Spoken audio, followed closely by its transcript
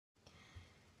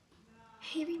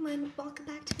Hey everyone, welcome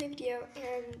back to my video,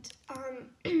 and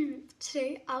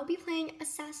today I'll be playing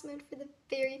Assassin Mode for the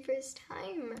very first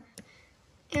time.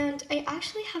 And I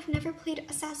actually have never played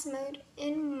Assassin Mode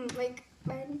in like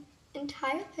my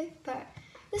entire life, but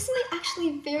this is my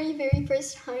actually very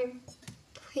first time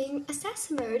playing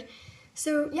Assassin Mode.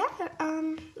 So yeah,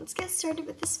 let's get started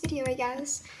with this video, I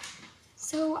guess.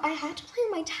 So I had to play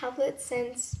on my tablet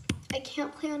since I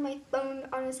can't play on my phone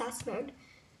on Assassin Mode.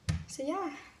 So yeah.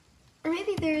 Or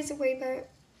maybe there is a way, but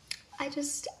I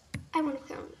want to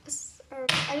play on this, or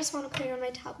I just want to play on my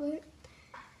tablet.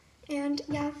 And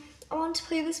yeah, I want to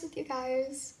play this with you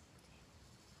guys.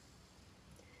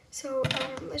 So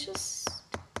let's just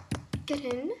get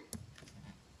in.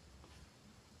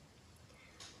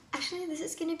 Actually, this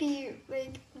is gonna be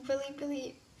like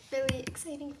really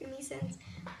exciting for me since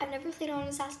I've never played on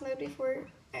Assassin Mode before,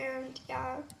 and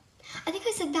yeah. I think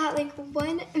I said that like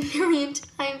 1,000,000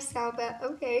 times now, but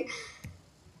okay.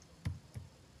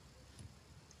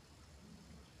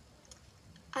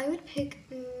 I would pick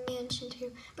Mansion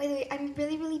 2. By the way, I'm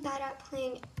really bad at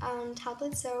playing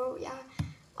tablets, so yeah.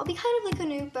 I'll be kind of like a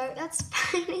noob, but that's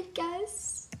fine, I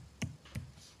guess.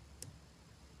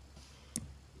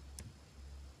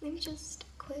 Let me just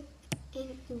click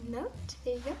in emote.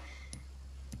 There you go.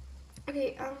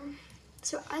 Okay,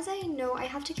 so as I know, I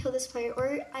have to kill this player,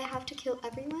 or I have to kill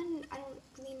everyone. I don't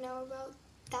really know about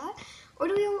that. Or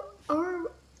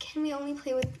can we only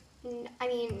play with, be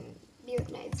with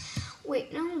knights?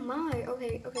 Wait, no, my.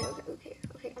 Okay.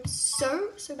 I'm so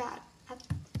bad at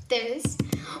this.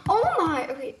 Oh my,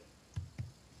 okay.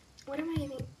 What am I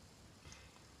even?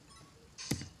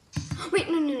 Wait,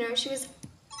 no, she was,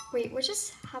 wait, what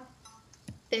just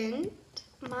happened?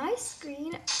 My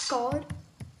screen, God.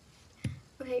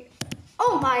 Okay,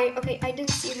 oh my, okay, I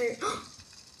didn't see her.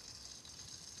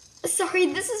 Sorry,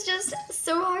 this is just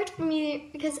so hard for me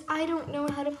because I don't know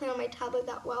how to play on my tablet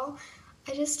that well.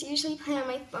 I just usually play on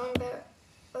my phone, but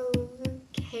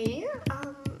okay.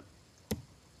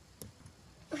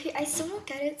 Okay, I still don't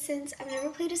get it since I've never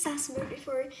played Assassin Mode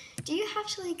before. Do you have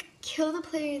to like kill the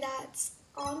player that's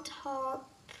on top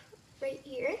right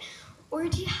here? Or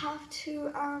do you have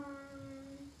to,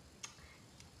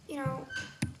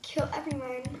 kill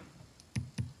everyone?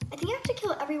 I think I have to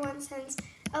kill everyone since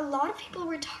a lot of people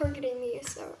were targeting me,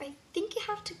 so I think you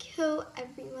have to kill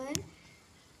everyone.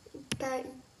 But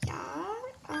yeah,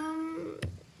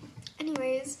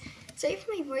 anyways, sorry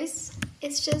for my voice.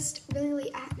 It's just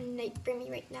really at night for me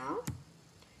right now.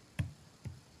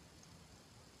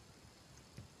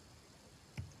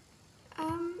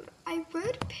 I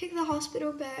would pick the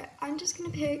hospital, but I'm just gonna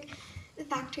pick the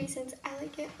factory since I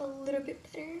like it a little bit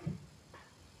better.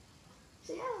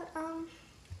 So yeah,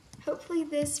 hopefully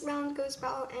this round goes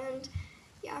well, and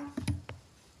yeah,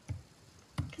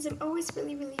 because I'm always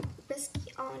really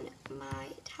risky on my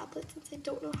tablet since I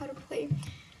don't know how to play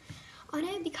on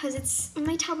it because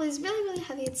my tablet is really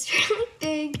heavy. It's really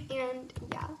big, and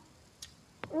yeah,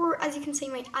 or as you can say,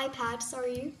 my iPad.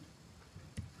 Sorry.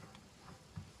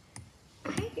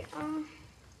 Okay,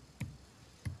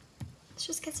 let's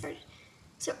just get started.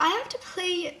 So I have to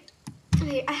play.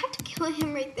 Okay, I have to kill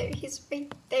him right there. He's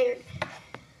right there.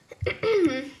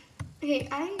 Okay,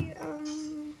 why? Oh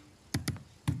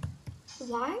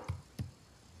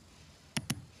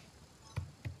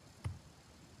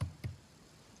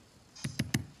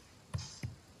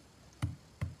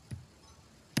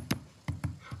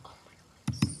my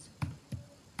god.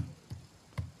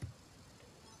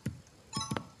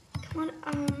 Come on,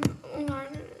 hold on.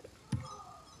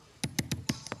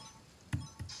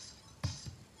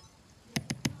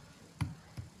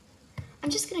 I'm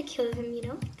just gonna kill him, you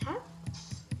know, like that.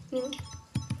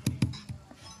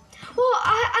 Well,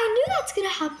 I knew that's gonna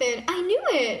happen. I knew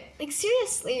it. Like,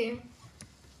 seriously.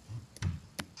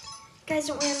 Guys,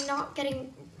 don't worry, I'm not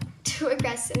getting too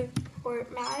aggressive or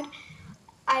mad.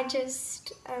 I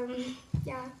just,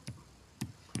 yeah.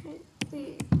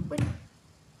 Wait,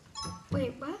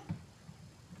 what?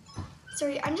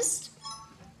 Sorry, I'm just,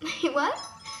 wait, what?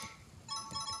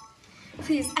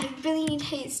 Please, I really need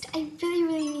haste. I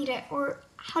really need it. Or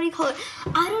how do you call it?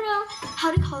 I don't know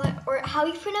how to call it or how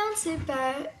you pronounce it,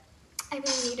 but I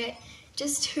really need it.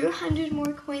 Just 200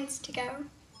 more coins to go.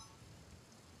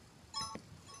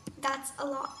 That's a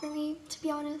lot for me, to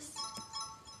be honest.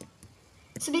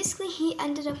 So basically, he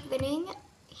ended up winning.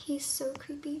 He's so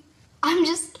creepy. I'm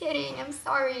just kidding. I'm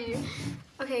sorry.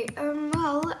 Okay,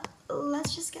 well,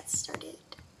 let's just get started.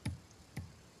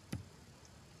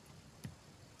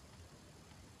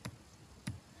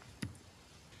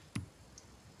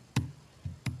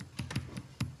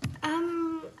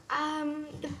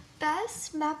 The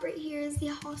this map right here is the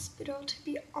hospital, to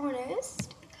be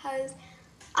honest, because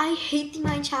I hate the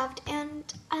mine shaft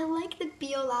and I like the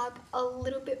bio lab a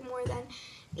little bit more than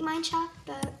the mine shaft,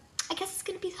 but I guess it's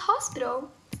gonna be the hospital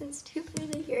since 2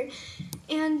 players are here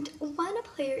and 1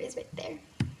 player is right there.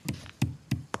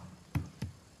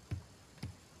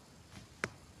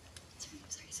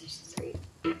 Sorry.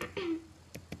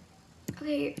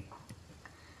 Okay.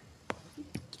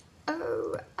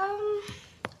 Oh,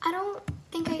 I don't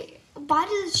think why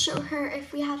does it show her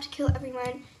if we have to kill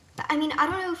everyone? I mean, I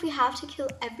don't know if we have to kill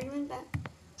everyone, but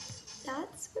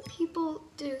that's what people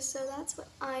do, so that's what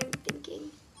I'm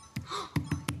thinking.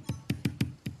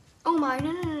 Oh my,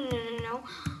 no.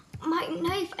 My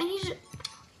knife, I need to,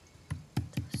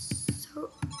 so,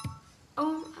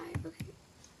 oh my, okay.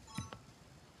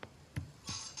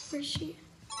 Where's she?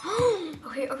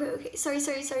 Okay,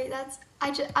 sorry, that's,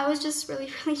 I was just really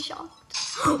shocked.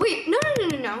 Wait, no.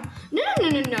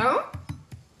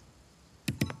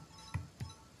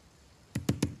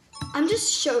 I'm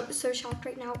just so shocked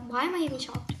right now. Why am I even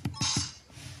shocked?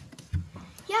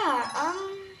 Yeah,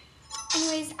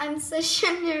 anyways, I'm such a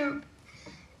noob.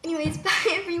 Anyways, bye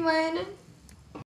everyone.